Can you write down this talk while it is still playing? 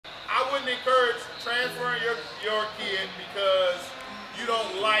wouldn't encourage transferring your kid because you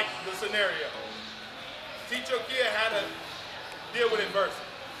don't like the scenario. Teach your kid how to deal with adversity.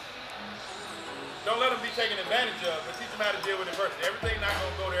 Don't let them be taken advantage of, but teach them how to deal with adversity. Everything's not going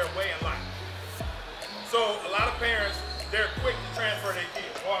to go their way in life. So a lot of parents, they're quick to transfer their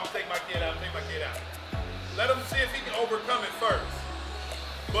kids. Oh, I'm going to take my kid out, Let them see if he can overcome it first.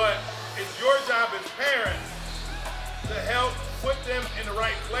 But it's your job as parents to help put them in the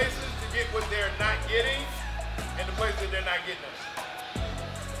right places to get what they're not getting and the places that they're not getting them.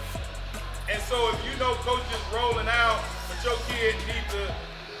 And so if you know coach is rolling out, but your kid needs to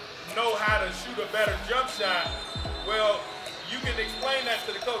know how to shoot a better jump shot, well, you can explain that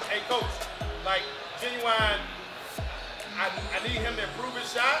to the coach. Hey coach, like Genuine, I need him to improve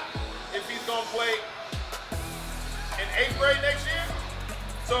his shot if he's gonna play in 8th grade next year.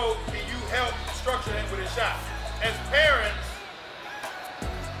 So can you help structure him with his shot? As parents,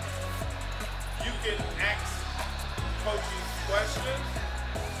 you can ask coaches questions.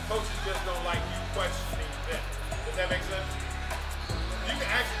 Coaches just don't like you questioning them. Does that make sense? You can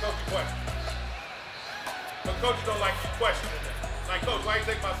ask the coach a question, but coaches don't like you questioning them. Like, coach, why you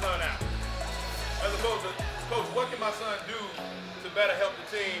take my son out? As opposed to, coach, what can my son do to better help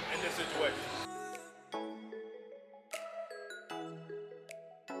the team in this situation?